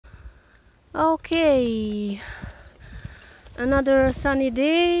Okay, another sunny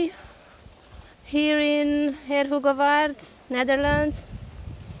day here in Heerhugowaard, Netherlands.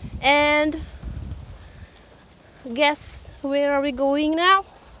 And guess where are we going now?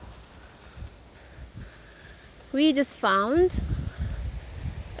 We just found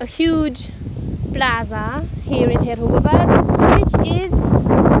a huge plaza here in Heerhugowaard, which is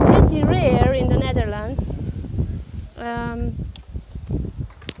pretty rare in the Netherlands.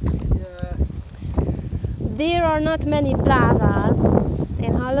 There are not many plazas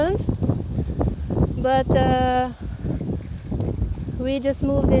in Holland, but we just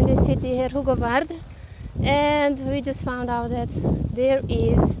moved in this city, Heerhugowaard, and we just found out that there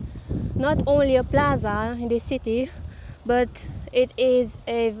is not only a plaza in this city, but it is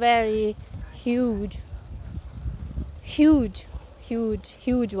a very huge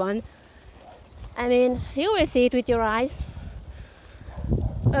one. I mean, you will see it with your eyes,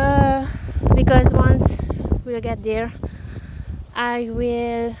 because once we'll get there, I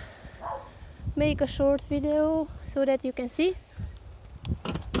will make a short video so that you can see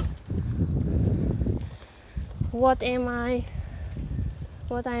what I'm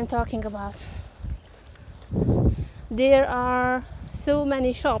talking about. There are so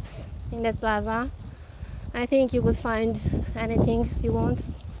many shops in that plaza. I think you could find anything you want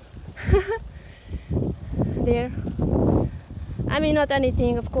there. I mean, not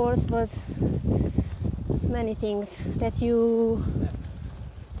anything, of course, but many things that you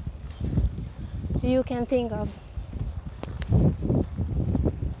can think of.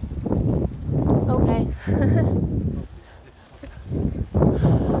 Okay.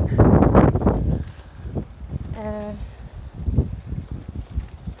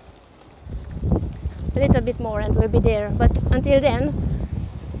 A little bit more and we'll be there, but until then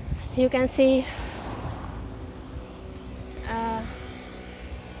you can see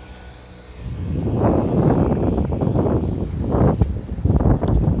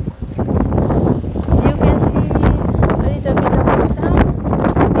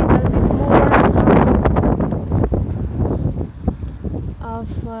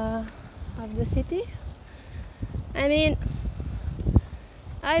of the city. I mean,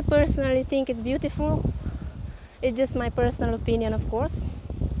 I personally think it's beautiful. It's just my personal opinion, of course.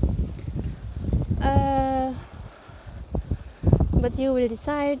 But you will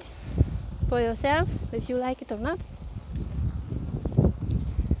decide for yourself if you like it or not.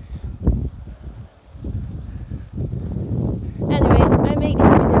 Anyway, I make these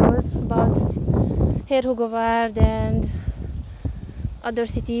videos about Heerhugowaard and other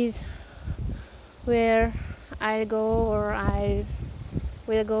cities where I'll go or I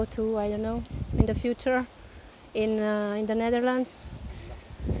will go to, I don't know, in the future in the Netherlands.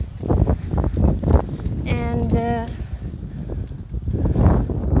 And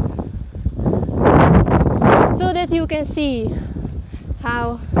so that you can see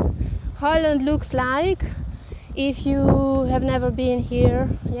how Holland looks like if you have never been here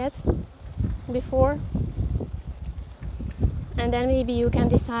yet before. And then maybe you can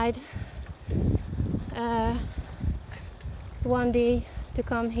decide one day to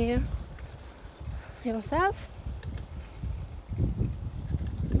come here yourself.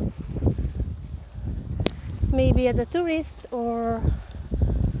 Maybe as a tourist, or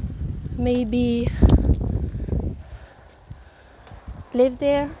maybe live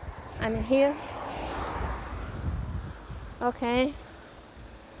there. I mean here. Okay.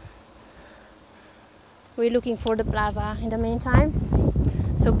 We're looking for the plaza in the meantime,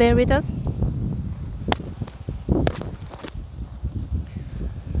 so bear with us.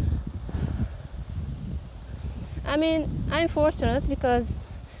 I mean, I'm fortunate because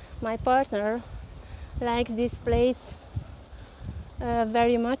my partner likes this place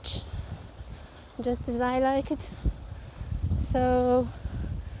very much, just as I like it. So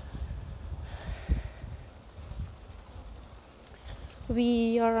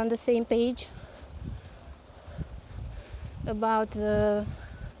we are on the same page about the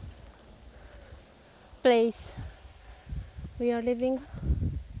place we are living.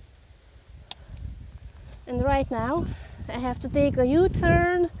 And right now I have to take a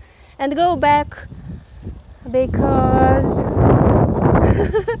U-turn and go back because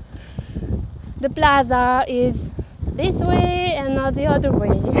the plaza is this way and not the other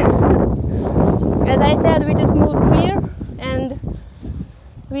way. As I said, we just moved here and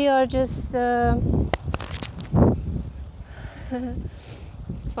we are just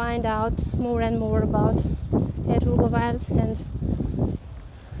find out more and more about Heerhugowaard, and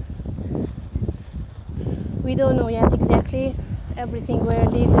we don't know yet exactly everything, where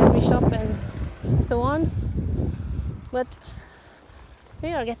it is, every shop and so on, but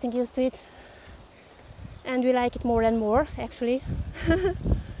we are getting used to it. and we like it more and more actually.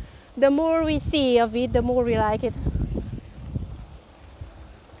 The more we see of it, the more we like it.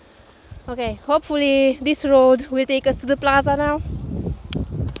 Okay, hopefully this road will take us to the plaza now,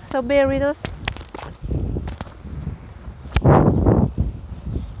 so bear with us.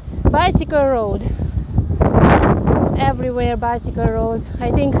 Bicycle road, everywhere bicycle roads.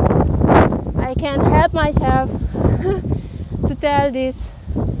 I think I can't help myself to tell this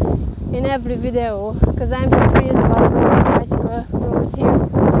in every video because I'm just thrilled about all the bicycle roads here.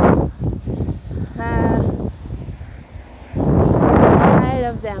 I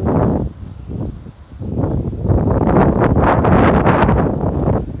love them.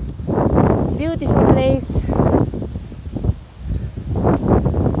 Beautiful place.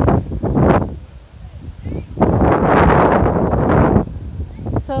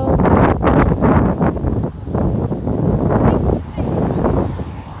 So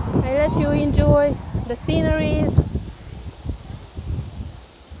I let you enjoy the sceneries.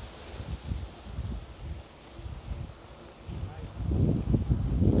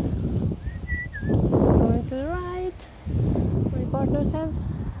 Going to the right, my partner says.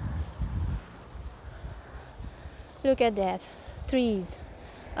 Look at that, trees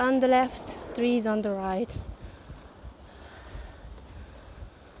on the left, trees on the right.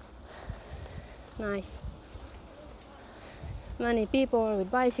 Nice. Many people with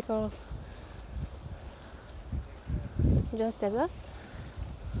bicycles, just as us.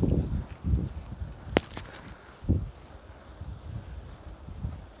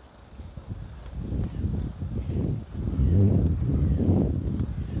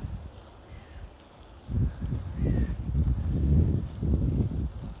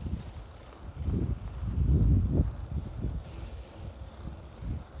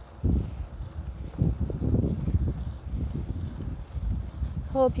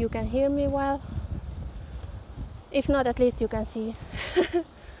 Hope you can hear me well. If not, at least you can see.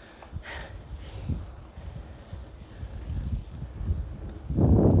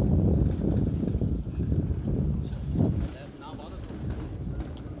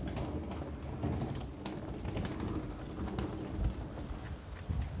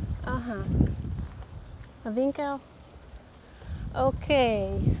 A winkel.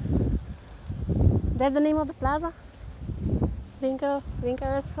 Okay. That's the name of the plaza? Winkels.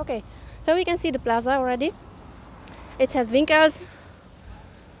 Okay, so we can see the plaza already. It says Winkels.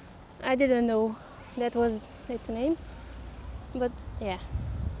 I didn't know that was its name, but yeah,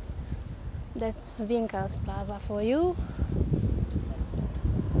 that's Winkels Plaza for you.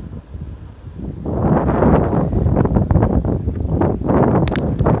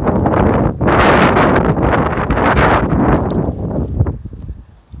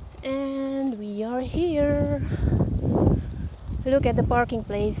 And we are here. Look at the parking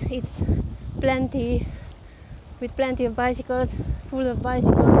place. It's plenty, with plenty of bicycles, full of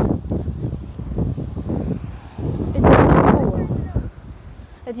bicycles. It's just so cool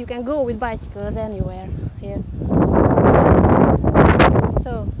that you can go with bicycles anywhere here.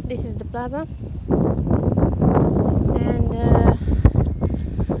 So this is the plaza, and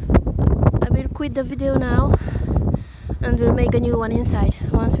I will quit the video now and we'll make a new one inside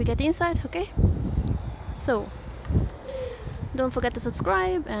once we get inside, okay? So don't forget to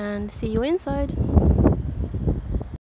subscribe and see you inside.